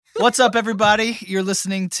What's up, everybody? You're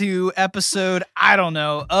listening to episode, I don't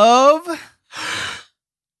know, of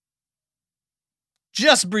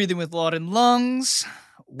Just Breathing with Laud & Lungs.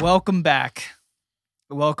 Welcome back.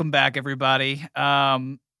 Welcome back, everybody.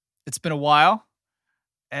 It's been a while,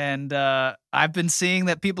 and I've been seeing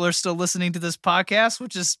that people are still listening to this podcast,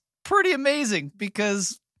 which is pretty amazing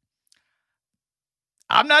because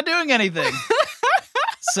I'm not doing anything.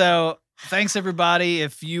 So thanks, everybody.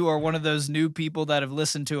 If you are one of those new people that have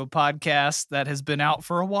listened to a podcast that has been out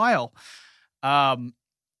for a while,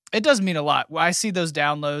 it does mean a lot. I see those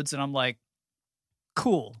downloads and I'm like,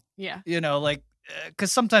 cool. Yeah. You know, like,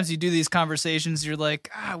 because sometimes you do these conversations, you're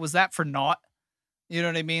like, was that for naught? You know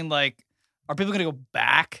what I mean? Like, are people going to go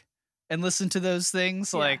back and listen to those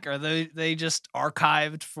things? Yeah. Like, are they just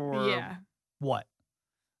archived for what?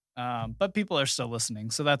 But people are still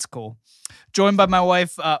listening, so that's cool. Joined by my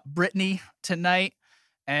wife, Brittany, tonight.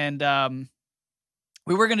 And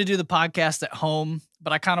we were going to do the podcast at home,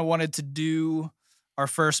 but I kind of wanted to do our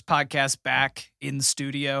first podcast back in the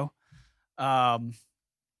studio. Show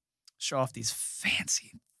off these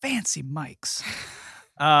fancy mics.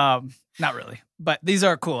 Not really, but these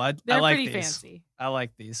are cool. I like pretty these. Fancy. I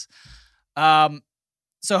like these.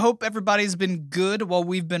 So hope everybody's been good while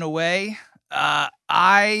we've been away.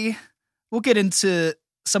 We'll get into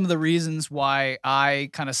some of the reasons why I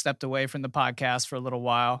kind of stepped away from the podcast for a little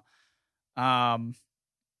while. But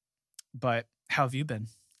how have you been?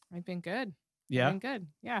 I've been good. Yeah. I've been good.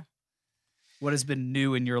 Yeah. What has been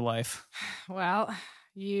new in your life? Well,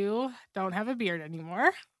 you don't have a beard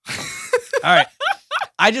anymore. All right.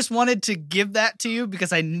 I just wanted to give that to you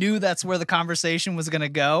because I knew that's where the conversation was going to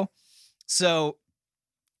go. So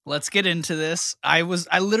let's get into this. I was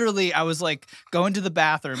like going to the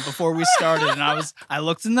bathroom before we started and I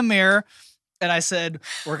looked in the mirror and I said,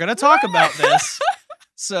 we're going to talk about this.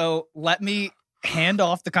 So let me hand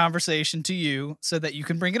off the conversation to you so that you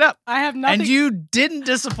can bring it up. I have nothing. And you didn't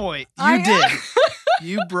disappoint. You did.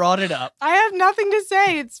 You brought it up. I have nothing to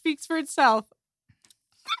say. It speaks for itself.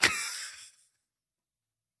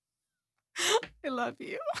 I love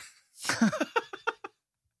you.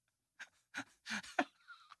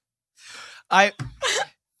 I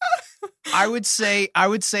would say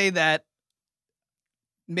that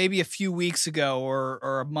maybe a few weeks ago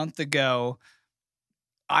or a month ago,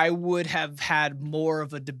 I would have had more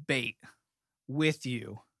of a debate with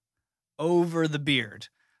you over the beard.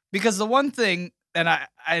 Because the one thing,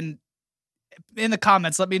 and in the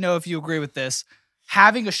comments, let me know if you agree with this,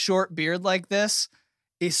 having a short beard like this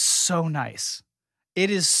is so nice. It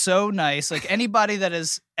is so nice. Like anybody that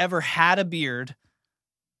has ever had a beard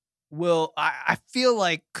I feel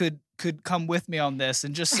like could come with me on this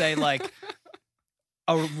and just say like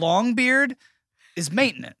a long beard is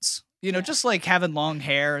maintenance. You know, just like having long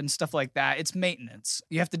hair and stuff like that. It's maintenance.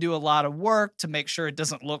 You have to do a lot of work to make sure it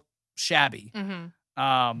doesn't look shabby.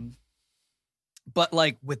 Mm-hmm. But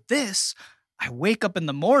like with this, I wake up in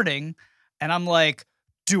the morning and I'm like,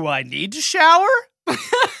 do I need to shower?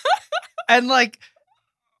 And like,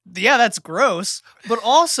 yeah, that's gross. But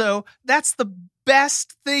also, that's the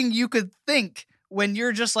best thing you could think when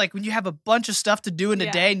you're just like, when you have a bunch of stuff to do in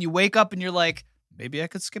a day and you wake up and you're like, maybe I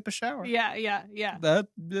could skip a shower. Yeah.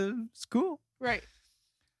 That's cool. Right.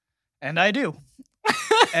 And I do.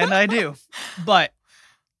 But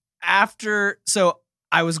so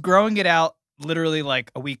I was growing it out literally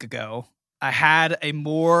like a week ago. I had a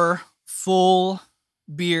more full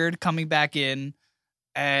beard coming back in.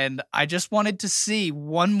 And I just wanted to see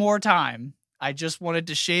one more time. I just wanted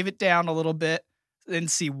to shave it down a little bit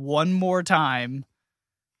and see one more time.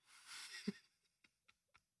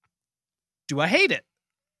 Do I hate it?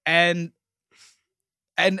 And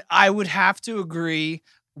I would have to agree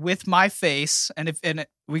with my face. And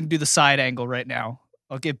we can do the side angle right now.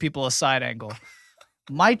 I'll give people a side angle.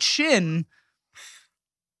 My chin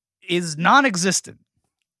is non-existent.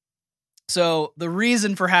 So the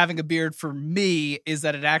reason for having a beard for me is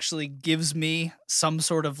that it actually gives me some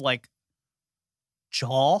sort of like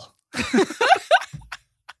jaw.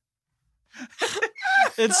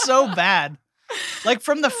 It's so bad. Like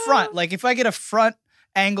from the front, like if I get a front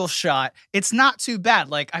angle shot, it's not too bad.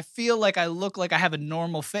 Like I feel like I look like I have a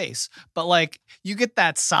normal face, but like you get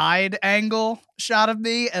that side angle shot of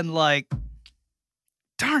me and like,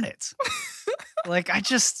 darn it. Like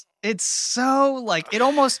it's so like it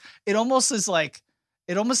almost is like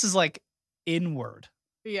inward.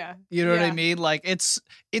 Yeah. You know what I mean? Like it's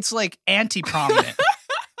like anti-prominent.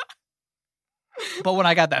 But when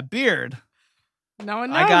I got that beard, no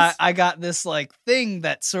one knows. I got this like thing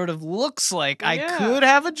that sort of looks like I could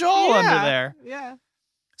have a jaw under there. Yeah.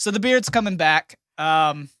 So the beard's coming back.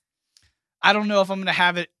 I don't know if I'm going to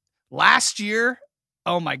have it Last year,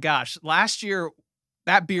 oh my gosh, last year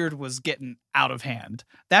that beard was getting out of hand.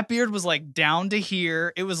 That beard was like down to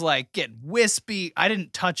here. It was like getting wispy. I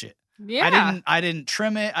didn't touch it. Yeah. I didn't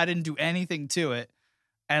trim it. I didn't do anything to it.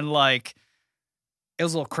 And like, it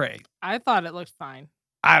was a little crazy. I thought it looked fine.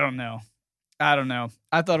 I don't know. I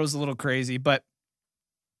thought it was a little crazy, but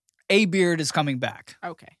a beard is coming back.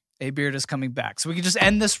 Okay. A beard is coming back. So we can just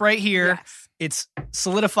end this right here. Yes. It's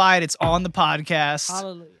solidified. It's on the podcast.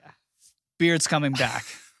 Hallelujah. Beard's coming back.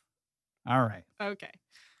 All right. Okay.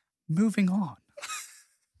 Moving on.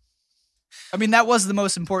 I mean, that was the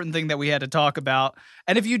most important thing that we had to talk about.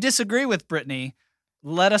 And if you disagree with Brittany,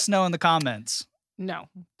 let us know in the comments. No,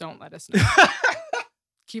 don't let us know.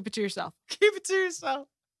 Keep it to yourself. Keep it to yourself.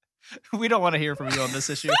 We don't want to hear from you on this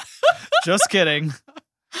issue. Just kidding.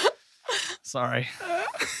 Sorry.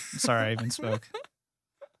 I'm sorry I even spoke.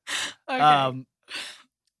 Okay.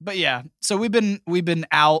 But yeah, so we've been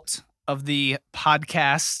out of the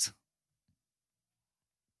podcast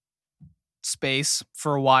space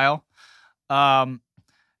for a while. And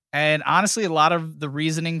honestly, a lot of the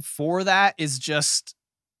reasoning for that is just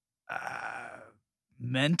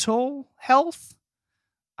mental health.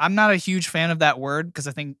 I'm not a huge fan of that word because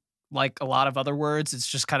I think, like a lot of other words, it's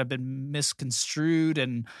just kind of been misconstrued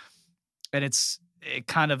and it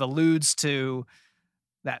kind of alludes to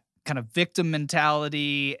that kind of victim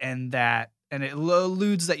mentality and it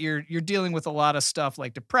alludes that you're dealing with a lot of stuff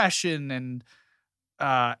like depression and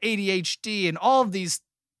ADHD and all of these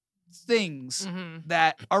things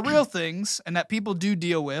that are real things and that people do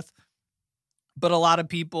deal with, but a lot of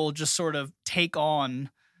people just sort of take on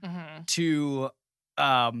to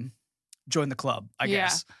join the club, I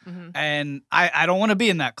guess. And I don't want to be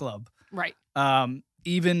in that club. Right.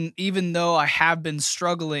 Even though I have been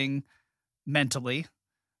struggling mentally,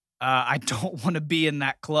 I don't want to be in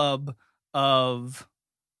that club of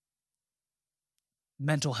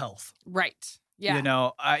mental health. Right. Yeah. You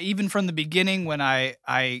know, even from the beginning when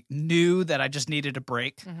I knew that I just needed a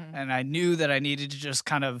break and I knew that I needed to just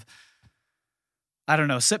kind of, I don't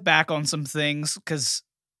know, sit back on some things because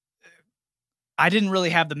I didn't really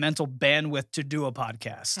have the mental bandwidth to do a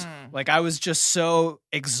podcast. Like I was just so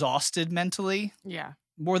exhausted mentally. Yeah.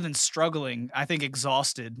 More than struggling, I think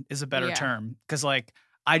exhausted is a better Yeah. term because like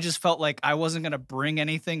I just felt like I wasn't going to bring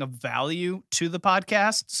anything of value to the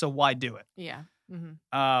podcast. So why do it? Yeah.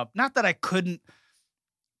 Not that I couldn't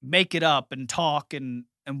make it up and talk and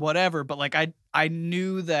whatever, but like I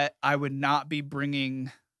knew that I would not be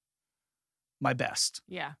bringing my best.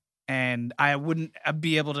 Yeah. And I wouldn't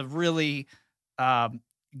be able to really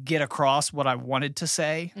get across what I wanted to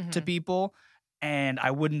say to people. And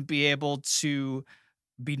I wouldn't be able to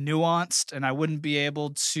be nuanced and I wouldn't be able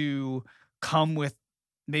to come with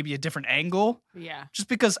maybe a different angle. Yeah. Just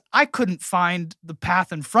because I couldn't find the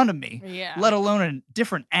path in front of me, Yeah. let alone a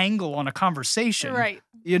different angle on a conversation. Right.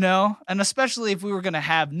 You know? And especially if we were going to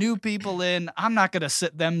have new people in, I'm not going to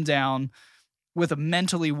sit them down with a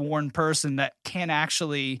mentally worn person that can't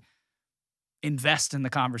actually invest in the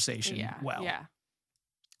conversation well. Yeah.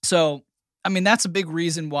 So, I mean, that's a big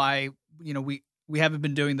reason why, you know, we haven't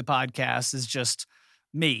been doing the podcast is just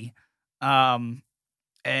me, and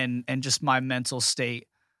just my mental state.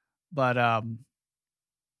 But,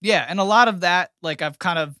 yeah. And a lot of that, like I've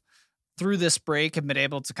kind of through this break have been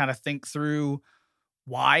able to kind of think through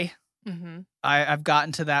why I've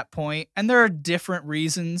gotten to that point. And there are different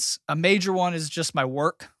reasons. A major one is just my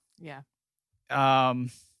work. Yeah.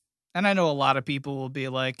 And I know a lot of people will be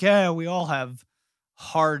like, yeah, we all have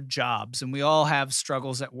hard jobs and we all have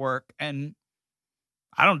struggles at work. And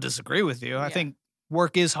I don't disagree with you. I think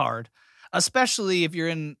work is hard, especially if you're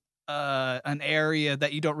in an area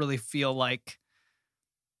that you don't really feel like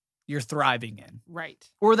you're thriving in. Right.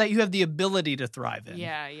 Or that you have the ability to thrive in.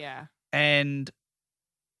 Yeah. Yeah. And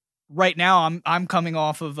right now I'm coming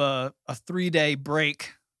off of a 3-day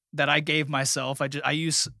break that I gave myself. I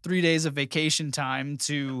use 3 days of vacation time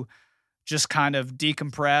to just kind of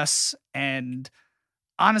decompress. And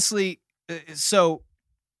honestly, so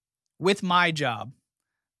with my job,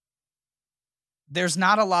 there's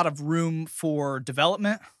not a lot of room for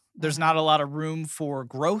development. There's not a lot of room for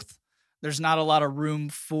growth. There's not a lot of room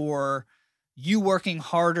for you working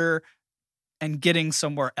harder and getting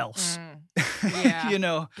somewhere else. Yeah. You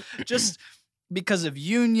know, just because of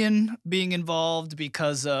union being involved,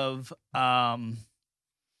 because of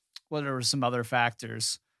what are some other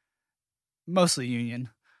factors? Mostly union.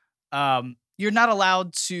 You're not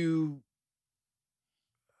allowed to.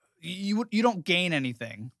 You don't gain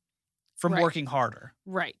anything from working harder.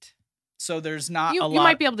 Right. So there's not You a lot.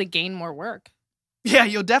 might be able to gain more work. Yeah,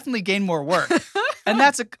 you'll definitely gain more work. And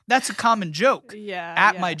that's a common joke Yeah.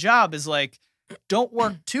 at my job is like, don't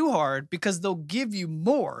work too hard because they'll give you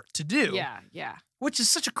more to do. Yeah. Yeah. Which is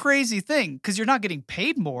such a crazy thing because you're not getting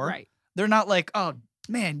paid more. Right. They're not like, oh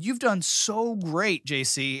man, you've done so great,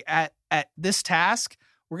 JC, at this task.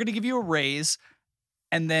 We're going to give you a raise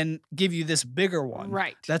and then give you this bigger one.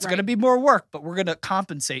 Right. That's going to be more work, but we're going to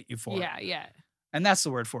compensate you for it. Yeah. Yeah. And that's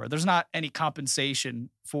the word for it. There's not any compensation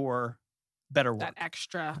for better work. That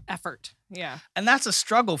extra effort. Yeah. And that's a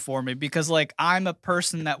struggle for me because like I'm a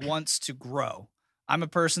person that wants to grow. I'm a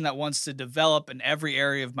person that wants to develop in every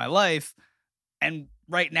area of my life. And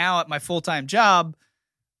right now at my full-time job,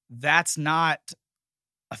 that's not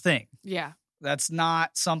a thing. Yeah. That's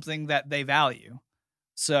not something that they value.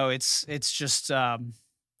 So it's just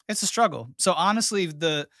it's a struggle. So honestly,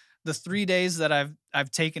 the 3 days that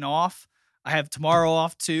I've taken off, I have tomorrow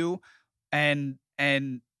off too, and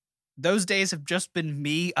those days have just been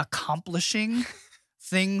me accomplishing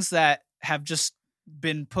things that have just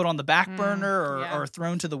been put on the back burner or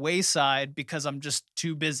thrown to the wayside because I'm just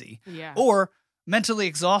too busy. Yeah. Or mentally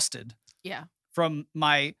exhausted. Yeah. From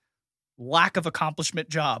my lack of accomplishment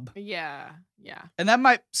job. Yeah. Yeah. And that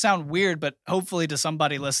might sound weird, but hopefully to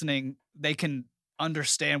somebody listening, they can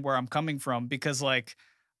understand where I'm coming from because like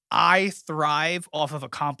I thrive off of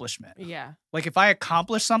accomplishment. Yeah. Like if I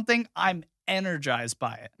accomplish something, I'm energized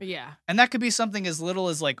by it. Yeah. And that could be something as little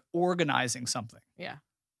as like organizing something. Yeah.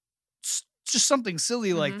 Just something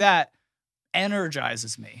silly like that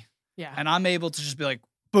energizes me. Yeah. And I'm able to just be like,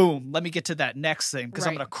 boom, let me get to that next thing because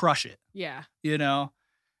I'm going to crush it. Yeah. You know?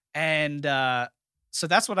 And so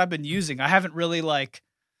that's what I've been using. I haven't really like,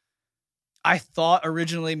 I thought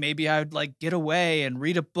originally maybe I would like get away and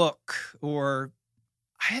read a book or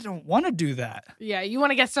I don't want to do that. Yeah. You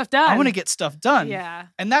want to get stuff done. I want to get stuff done. Yeah.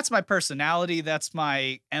 And that's my personality. That's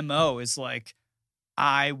my MO is like,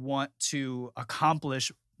 I want to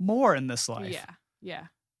accomplish more in this life. Yeah. Yeah.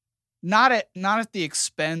 Not at the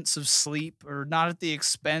expense of sleep or not at the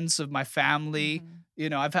expense of my family. Mm-hmm. You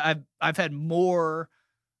know, I've had more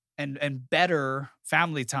and better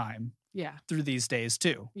family time through these days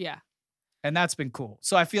too. Yeah. And that's been cool.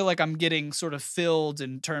 So I feel like I'm getting sort of filled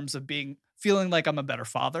in terms of feeling like I'm a better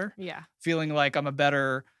father. Yeah. Feeling like I'm a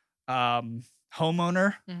better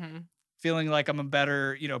homeowner. Mm-hmm. Feeling like I'm a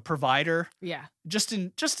better, provider. Yeah. Just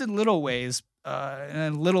in little ways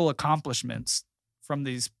and little accomplishments from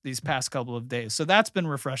these past couple of days. So that's been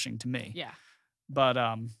refreshing to me. Yeah. But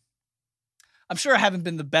I'm sure I haven't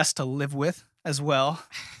been the best to live with as well.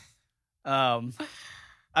 I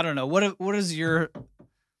don't know. What has your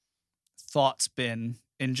thoughts been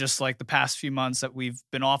in just like the past few months that we've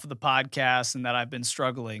been off of the podcast and that I've been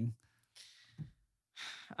struggling?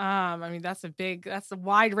 I mean, that's a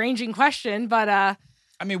wide ranging question, but I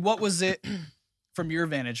mean, what was it from your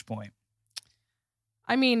vantage point?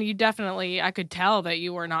 I mean, I could tell that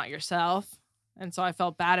you were not yourself. And so I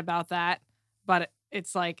felt bad about that. But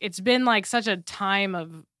it's like, it's been like such a time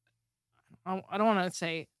of, I don't want to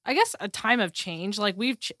say, I guess a time of change. Like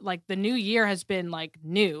like the new year has been like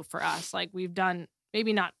new for us. Like we've done,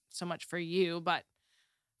 maybe not so much for you, but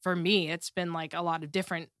for me, it's been like a lot of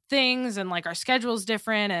different things and like our schedule's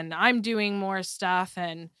different and I'm doing more stuff.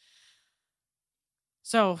 And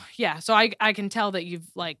so, yeah, so I can tell that you've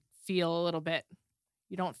like feel a little bit,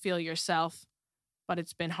 you don't feel yourself, but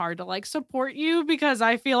it's been hard to like support you because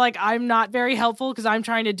I feel like I'm not very helpful because I'm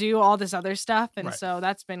trying to do all this other stuff. And so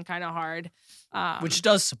that's been kind of hard. Which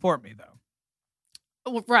does support me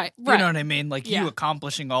though. Right. You know what I mean? Like you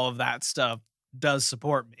accomplishing all of that stuff does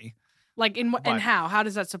support me. Like and how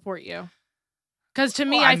does that support you? Because to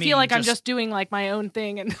me, I feel like I'm just doing like my own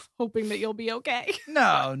thing and hoping that you'll be okay.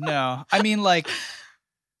 No. I mean, like,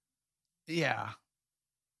 yeah.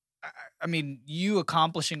 I mean, you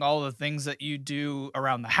accomplishing all the things that you do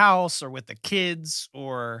around the house or with the kids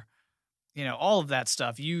or, all of that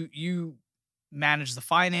stuff. You manage the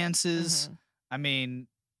finances. Mm-hmm. I mean,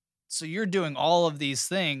 so you're doing all of these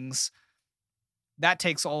things. That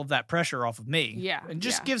takes all of that pressure off of me. Yeah. And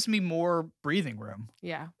just gives me more breathing room.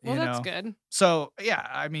 Yeah. Well, that's good. So, yeah,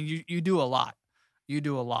 I mean, you do a lot. You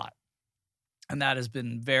do a lot. And that has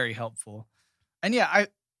been very helpful. And yeah,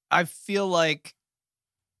 I feel like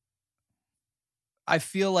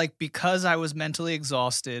because I was mentally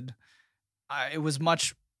exhausted, I was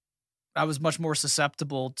much more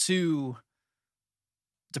susceptible to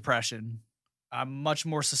depression. I'm much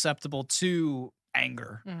more susceptible to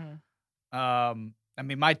anger. Mm-hmm. I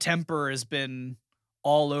mean, my temper has been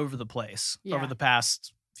all over the place over the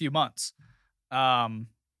past few months. And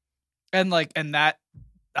that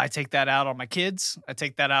I take that out on my kids. I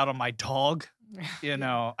take that out on my dog.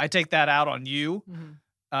 I take that out on you. Mm-hmm.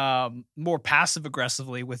 more passive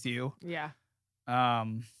aggressively with you. Yeah.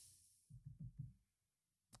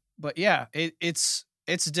 But yeah, it's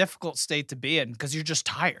a difficult state to be in because you're just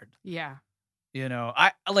tired. Yeah. You know,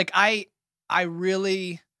 I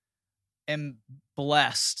really am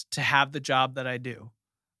blessed to have the job that I do.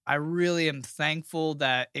 I really am thankful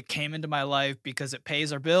that it came into my life because it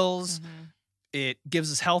pays our bills. Mm-hmm. It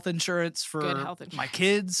gives us health insurance for Good health insurance. my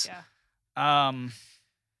kids. Yeah.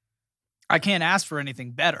 I can't ask for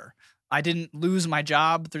anything better. I didn't lose my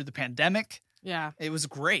job through the pandemic. Yeah. It was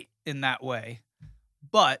great in that way.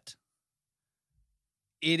 But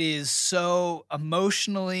it is so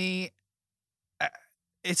emotionally,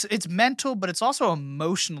 it's mental, but it's also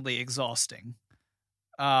emotionally exhausting.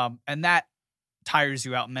 And that tires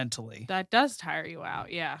you out mentally. That does tire you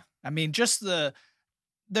out. Yeah. I mean, just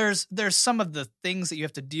there's some of the things that you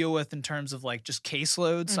have to deal with in terms of like just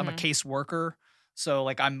caseloads. I'm a case worker. So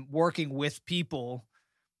like I'm working with people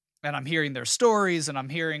and I'm hearing their stories and I'm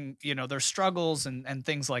hearing, you know, their struggles and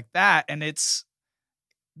things like that. And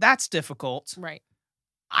that's difficult. Right.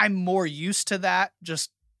 I'm more used to that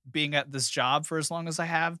just being at this job for as long as I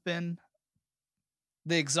have been.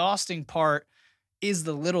 The exhausting part is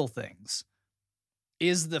the little things,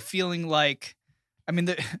 is the feeling like, I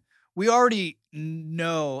mean, we already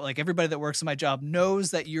know, like everybody that works in my job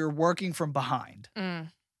knows that you're working from behind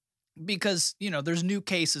because, you know, there's new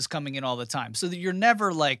cases coming in all the time. So that you're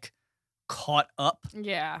never like caught up.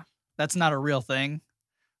 Yeah. That's not a real thing.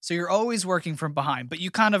 So you're always working from behind, but you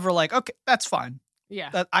kind of are like, okay, that's fine.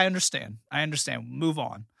 Yeah. I understand. Move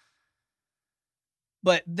on.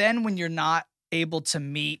 But then when you're not able to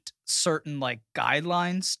meet certain like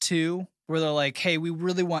guidelines too, where they're like, hey, we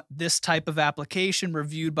really want this type of application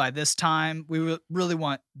reviewed by this time. We really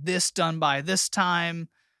want this done by this time.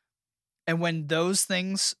 And when those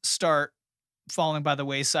things start falling by the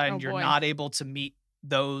wayside and you're not able to meet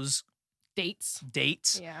those dates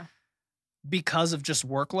Yeah. because of just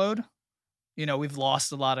workload, you know, we've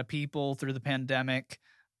lost a lot of people through the pandemic.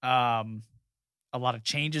 A lot of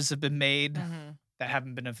changes have been made that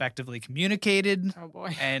haven't been effectively communicated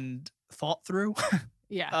and thought through.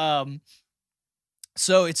 Yeah.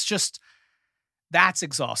 So it's just, that's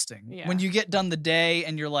exhausting. Yeah. When you get done the day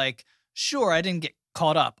and you're like, sure, I didn't get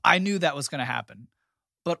caught up. I knew that was going to happen.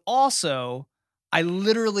 But also, I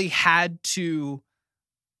literally had to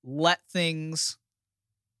let things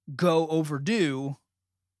go overdue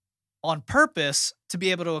on purpose to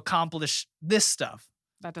be able to accomplish this stuff.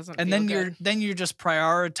 That doesn't and feel then good. you're just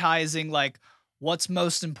prioritizing like what's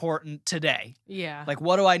most important today. Yeah. Like,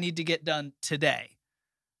 what do I need to get done today?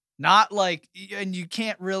 Not like, and you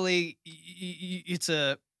can't really, it's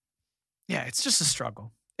just a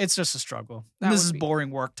struggle. It's just a struggle. And this is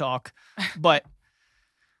boring work talk, but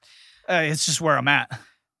it's just where I'm at.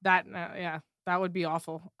 That would be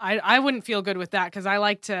awful. I wouldn't feel good with that because I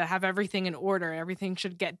like to have everything in order. Everything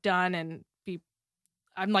should get done and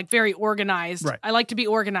I'm like very organized. Right. I like to be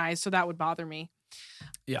organized, so that would bother me.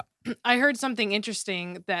 Yeah. I heard something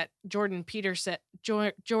interesting that Jordan Peterson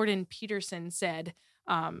said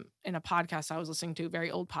in a podcast I was listening to, a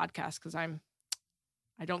very old podcast because I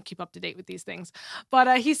don't keep up to date with these things.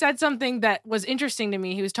 But he said something that was interesting to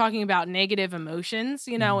me. He was talking about negative emotions,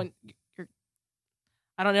 you know, and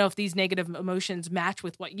I don't know if these negative emotions match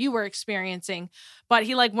with what you were experiencing, but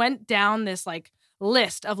he like went down this like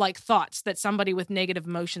list of like thoughts that somebody with negative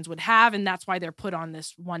emotions would have. And that's why they're put on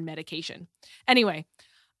this one medication. Anyway,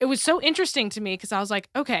 it was so interesting to me because I was like,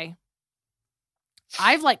 okay,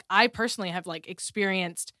 I personally have like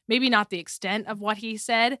experienced maybe not the extent of what he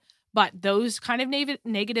said, but those kind of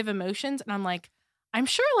negative emotions. And I'm like, I'm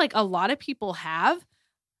sure like a lot of people have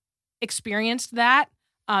experienced that.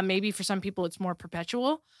 Maybe for some people it's more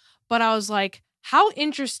perpetual, but I was like, how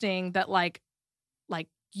interesting that like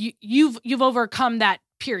you've overcome that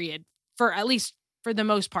period for at least for the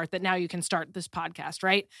most part, that now you can start this podcast,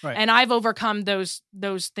 right? And I've overcome those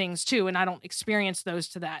things too, and I don't experience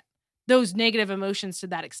those negative emotions to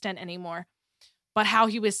that extent anymore. But how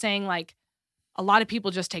he was saying like a lot of people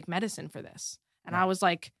just take medicine for this, and I was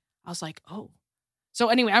like, oh. So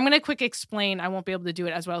anyway, I'm going to quick explain. I won't be able to do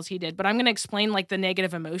it as well as he did, but I'm going to explain like the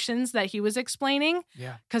negative emotions that he was explaining.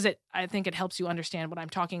 Yeah. Because I think it helps you understand what I'm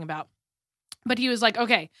talking about. But he was like,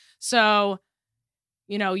 okay, so,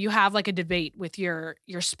 you know, you have like a debate with your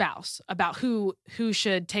spouse about who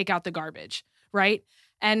should take out the garbage, right?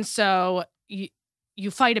 And so you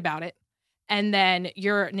fight about it, and then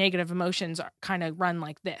your negative emotions kind of run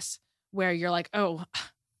like this, where you're like, oh,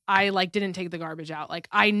 I like didn't take the garbage out. Like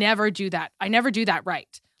I never do that. I never do that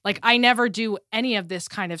right. Like, I never do any of this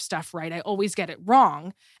kind of stuff right. I always get it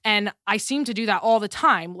wrong. And I seem to do that all the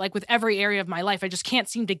time. Like, with every area of my life, I just can't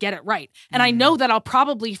seem to get it right. And I know that I'll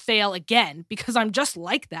probably fail again because I'm just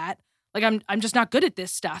like that. Like, I'm just not good at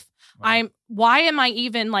this stuff. Wow. Why am I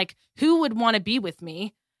even, like, who would want to be with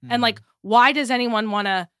me? And, like, why does anyone want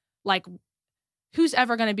to, like, who's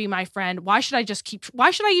ever going to be my friend? Why should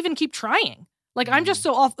I even keep trying? Like, I'm just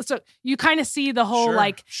so awful. So you kind of see the whole,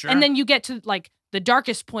 and then you get to, like, the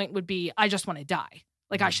darkest point would be, I just want to die.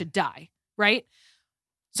 Like, I should die. Right.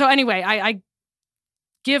 So anyway, I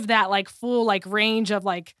give that, like, full, like, range of,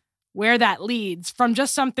 like, where that leads from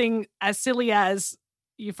just something as silly as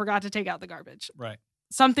you forgot to take out the garbage. Right.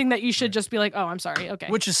 Something that you should just be like, oh, I'm sorry. Okay.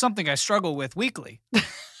 Which is something I struggle with weekly.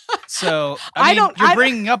 So you're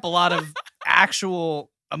bringing up a lot of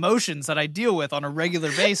actual emotions that I deal with on a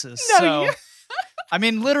regular basis. I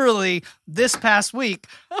mean, literally this past week,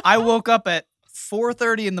 I woke up at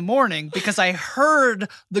 4:30 in the morning because I heard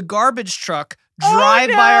the garbage truck drive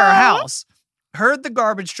by our house. Heard the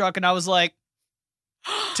garbage truck, and I was like,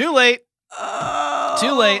 too late.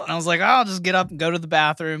 Too late. And I was like, I'll just get up and go to the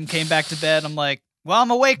bathroom. Came back to bed. I'm like, well,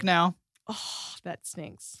 I'm awake now. Oh, that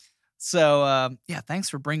stinks. So, thanks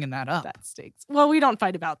for bringing that up. That stinks. Well, we don't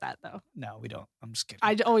fight about that, though. No, we don't. I'm just kidding.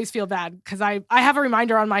 I always feel bad because I have a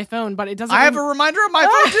reminder on my phone, but it doesn't. I have a reminder on my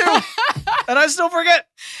phone, too. And I still forget.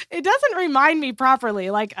 It doesn't remind me properly.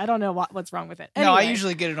 Like, I don't know what's wrong with it. Anyway. No, I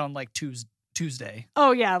usually get it on, like, Tuesday.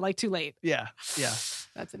 Oh, yeah, like too late. Yeah.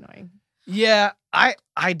 That's annoying. Yeah,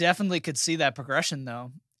 I definitely could see that progression,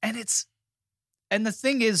 though. And the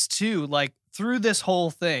thing is, too, like, through this whole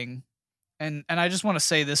thing, and I just want to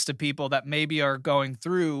say this to people that maybe are going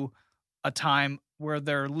through a time where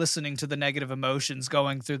they're listening to the negative emotions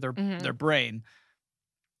going through their brain.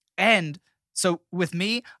 And so with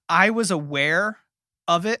me, I was aware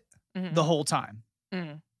of it the whole time.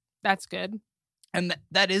 That's good. And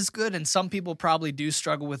that is good. And some people probably do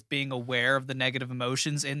struggle with being aware of the negative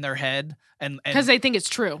emotions in their head. And because they think it's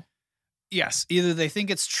true. Yes. Either they think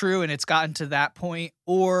it's true and it's gotten to that point,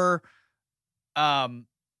 or,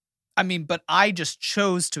 but I just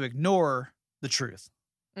chose to ignore the truth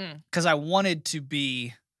because I wanted to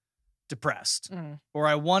be depressed or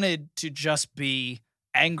I wanted to just be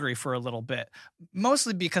angry for a little bit,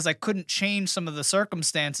 mostly because I couldn't change some of the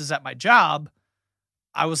circumstances at my job.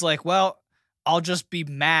 I was like, well, I'll just be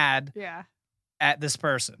mad at this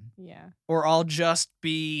person. Yeah. Or I'll just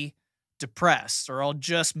be depressed, or I'll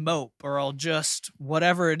just mope, or I'll just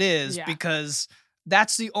whatever it is, because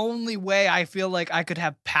that's the only way I feel like I could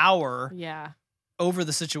have power over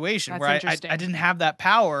the situation. That's where I didn't have that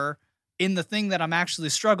power in the thing that I'm actually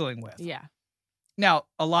struggling with. Yeah. Now,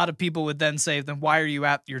 a lot of people would then say, then why are you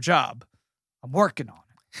at your job? I'm working on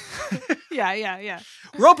it. Yeah.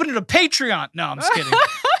 We're opening a Patreon. No, I'm just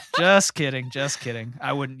kidding. Just kidding.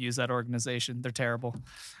 I wouldn't use that organization. They're terrible.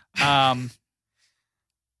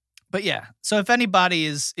 But yeah, so if anybody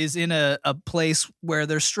is in a place where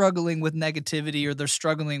they're struggling with negativity or they're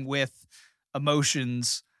struggling with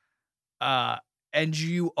emotions, and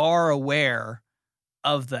you are aware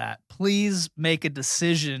of that, please make a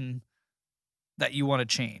decision that you want to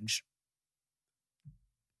change.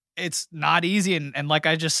 It's not easy. And like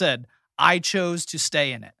I just said, I chose to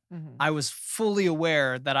stay in it. I was fully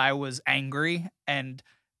aware that I was angry and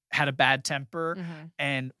had a bad temper,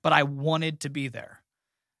 but I wanted to be there.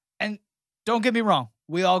 And don't get me wrong,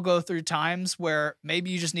 we all go through times where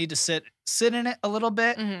maybe you just need to sit in it a little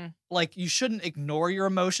bit. Like, you shouldn't ignore your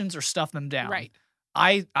emotions or stuff them down. Right.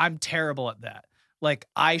 I'm terrible at that. Like,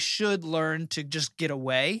 I should learn to just get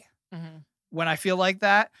away when I feel like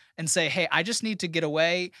that and say, hey, I just need to get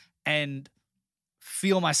away and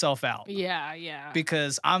feel myself out. Yeah.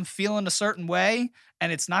 Because I'm feeling a certain way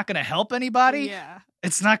and it's not going to help anybody. Yeah.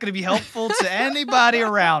 It's not going to be helpful to anybody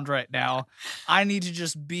around right now. I need to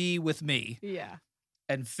just be with me. Yeah.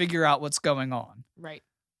 And figure out what's going on. Right.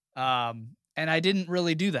 And I didn't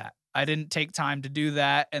really do that. I didn't take time to do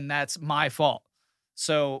that, and that's my fault.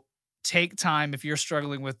 So take time if you're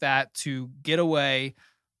struggling with that to get away,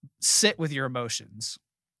 sit with your emotions.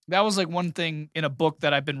 That was like one thing in a book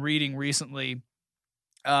that I've been reading recently.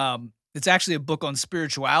 It's actually a book on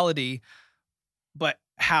spirituality, but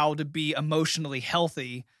how to be emotionally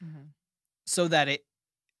healthy so that it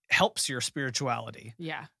helps your spirituality.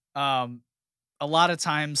 Yeah. A lot of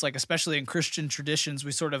times, like especially in Christian traditions,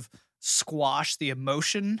 we sort of squash the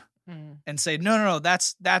emotion and say, no,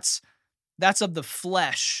 that's of the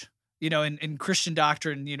flesh. You know, in Christian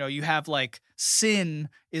doctrine, you know, you have like sin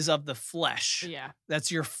is of the flesh. Yeah.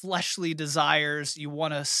 That's your fleshly desires. You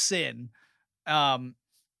want to sin.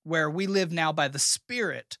 where we live now by the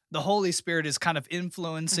Spirit. The Holy Spirit is kind of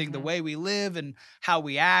influencing the Mhm. way we live and how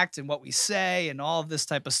we act and what we say and all of this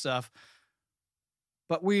type of stuff.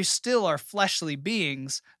 But we still are fleshly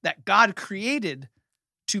beings that God created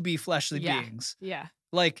to be fleshly Yeah. beings. Yeah.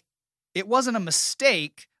 Like, it wasn't a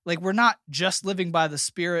mistake. Like, we're not just living by the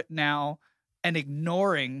Spirit now and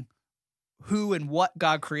ignoring who and what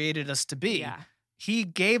God created us to be. Yeah. He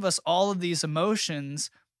gave us all of these emotions,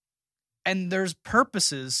 and there's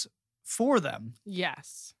purposes for them.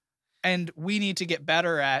 Yes. And we need to get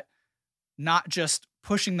better at not just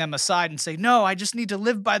pushing them aside and say, no, I just need to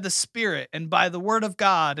live by the Spirit and by the Word of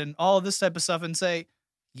God and all of this type of stuff, and say,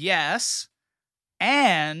 yes,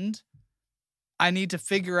 and I need to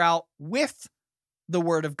figure out with the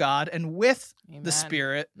Word of God and with Amen. the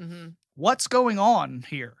Spirit Mm-hmm. what's going on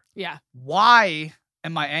here. Yeah. Why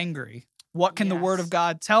am I angry? What can the Word Yes. of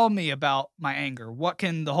God tell me about my anger? What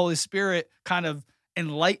can the Holy Spirit kind of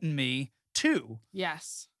enlighten me to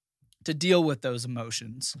Yes. deal with those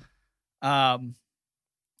emotions?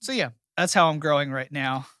 So yeah, that's how I'm growing right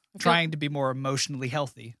now, trying to be more emotionally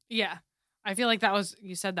healthy. Yeah. I feel like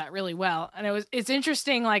you said that really well. And it's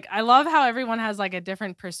interesting. Like, I love how everyone has like a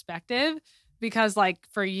different perspective, because like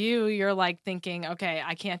for you, you're like thinking, okay,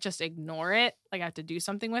 I can't just ignore it. Like, I have to do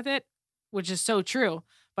something with it, which is so true.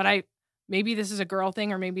 But maybe this is a girl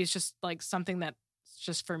thing, or maybe it's just like something that's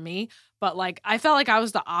just for me. But like, I felt like I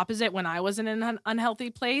was the opposite when I was in an unhealthy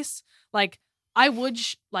place. Like, I would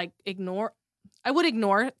ignore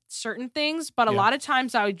certain things, but a Yeah. lot of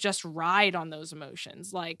times I would just ride on those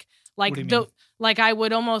emotions. Like What do you mean? like I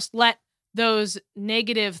would almost let those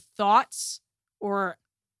negative thoughts or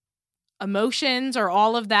emotions or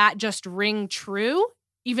all of that just ring true,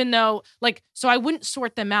 even though so I wouldn't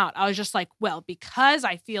sort them out. I was just like, well, because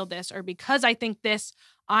I feel this or because I think this,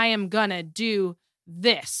 I am gonna do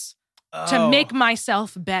this to make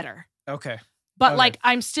myself better. Okay. But Okay. like,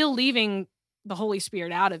 I'm still leaving the Holy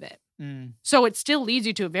Spirit out of it. Mm. So it still leads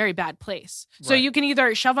you to a very bad place. So Right. you can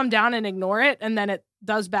either shove them down and ignore it, and then it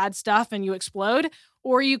does bad stuff and you explode,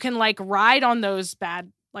 or you can like ride on those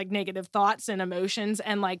bad, like negative thoughts and emotions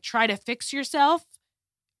and like try to fix yourself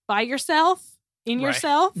by yourself, in Right.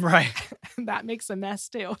 yourself. Right. That makes a mess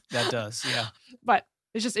too. That does. Yeah. But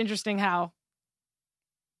it's just interesting how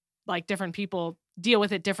like different people deal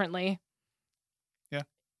with it differently. Yeah.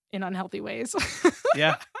 In unhealthy ways.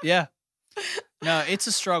 Yeah. Yeah. No, it's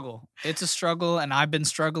a struggle. It's a struggle, and I've been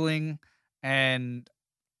struggling, and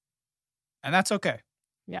that's okay.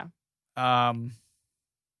 Yeah.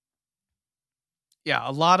 Yeah,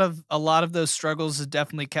 a lot of those struggles have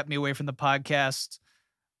definitely kept me away from the podcast,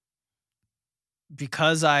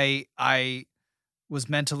 because I was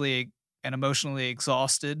mentally and emotionally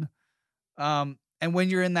exhausted. And when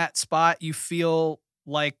you're in that spot, you feel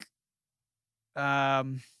like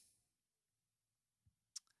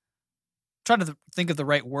trying to think of the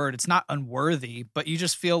right word. It's not unworthy, but you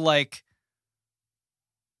just feel like,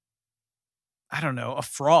 I don't know, a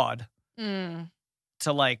fraud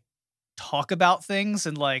to like talk about things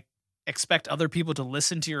and like expect other people to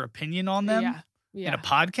listen to your opinion on them Yeah. Yeah. in a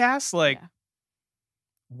podcast. Like, Yeah.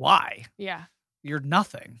 why? Yeah. You're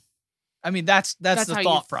nothing. I mean, that's the how you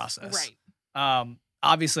thought process. Right.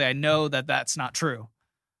 Obviously I know that that's not true.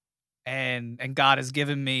 And God has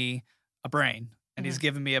given me a brain, and he's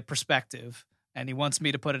given me a perspective, and he wants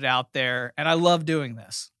me to put it out there. And I love doing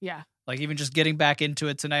this. Yeah. Like, even just getting back into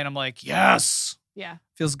it tonight, I'm like, yes, Yeah.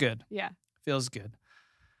 feels good. Yeah. Feels good.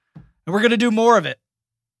 And we're going to do more of it.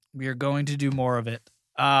 We are going to do more of it.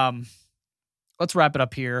 Let's wrap it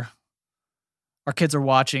up here. Our kids are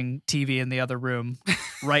watching TV in the other room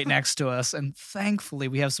right next to us. And thankfully,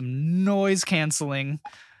 we have some noise canceling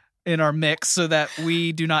in our mix so that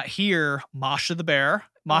we do not hear Masha the bear.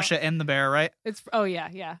 Masha and the bear, right?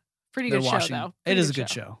 Yeah. Pretty They're good show, watching. though. It Pretty is a good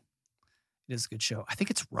show. It is a good show. I think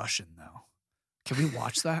it's Russian, though. Can we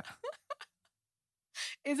watch that?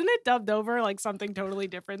 Isn't it dubbed over like something totally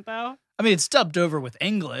different, though? I mean, it's dubbed over with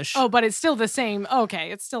English. Oh, but it's still the same.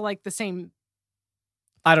 Okay, it's still like the same.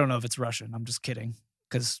 I don't know if it's Russian. I'm just kidding,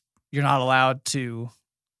 because you're not allowed to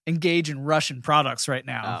engage in Russian products right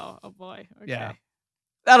now. Oh boy. Okay. Yeah.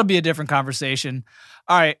 That'll be a different conversation.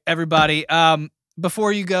 All right, everybody.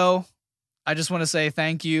 Before you go, I just want to say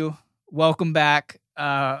thank you. Welcome back.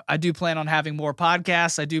 I do plan on having more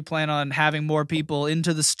podcasts. I do plan on having more people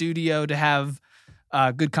into the studio to have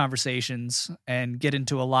good conversations and get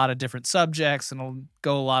into a lot of different subjects, and I'll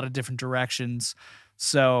go a lot of different directions.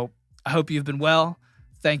 So I hope you've been well.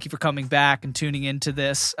 thank you for coming back and tuning into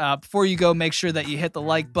this. Before you go, make sure that you hit the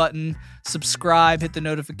like button, subscribe, hit the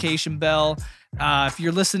notification bell. If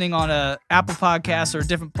you're listening on a Apple Podcast or a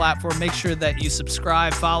different platform, make sure that you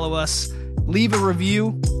subscribe, follow us, leave a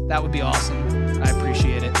review. That would be awesome. I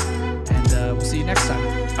appreciate it. And we'll see you next time.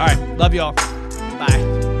 All right. Love y'all.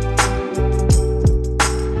 Bye.